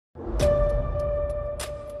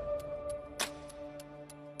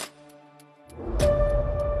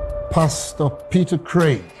Pastor Peter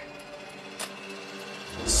Craig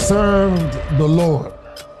served the Lord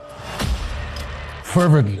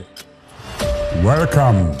fervently.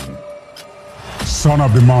 Welcome, son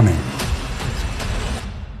of the morning.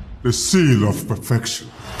 The seal of perfection.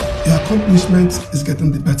 Your accomplishment is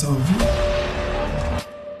getting the better of you.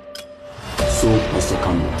 So, Pastor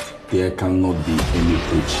Campbell, there cannot be any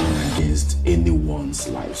preaching against anyone's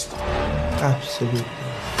lifestyle. Absolutely.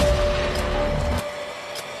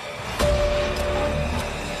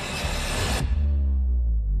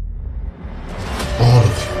 All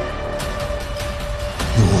of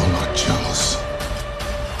you all are jealous.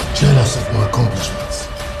 Jealous of my accomplishments.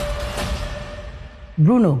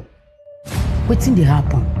 Bruno, wetin dey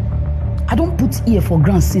happen? I don't put ear for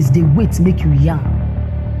ground since they wait to make you yarn.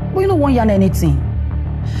 But you no wan yarn anything.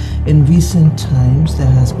 In recent times, there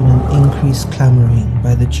has been an increased clamoring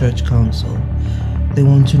by the church council. They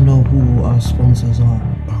want to know who our sponsors are.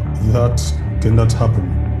 That cannot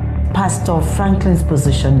happen. Pastor Franklin's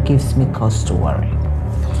position gives me cause to worry.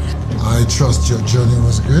 I trust your journey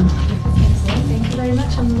was good. Thank you very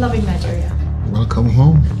much. I'm loving Nigeria. Welcome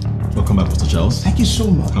home. Welcome back, Pastor Charles. Thank you so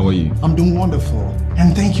much. How are you? I'm doing wonderful.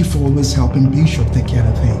 And thank you for always helping Bishop take care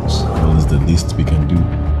of things. Well, it's the least we can do.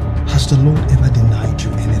 Has the Lord ever denied you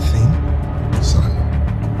anything? Son,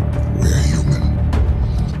 we're human.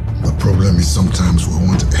 The problem is sometimes we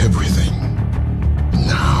want everything.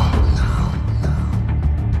 Now.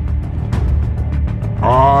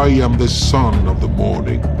 I am the son of the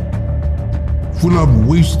morning, full of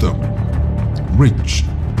wisdom, rich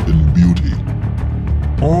in beauty.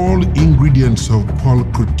 All ingredients of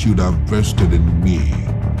pulchritude are vested in me.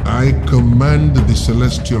 I command the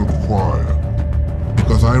celestial choir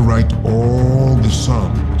because I write all the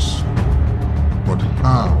songs. But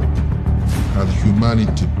how hath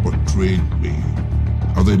humanity portrayed me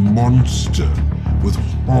as a monster with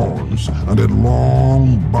horns and a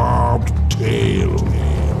long barbed tail?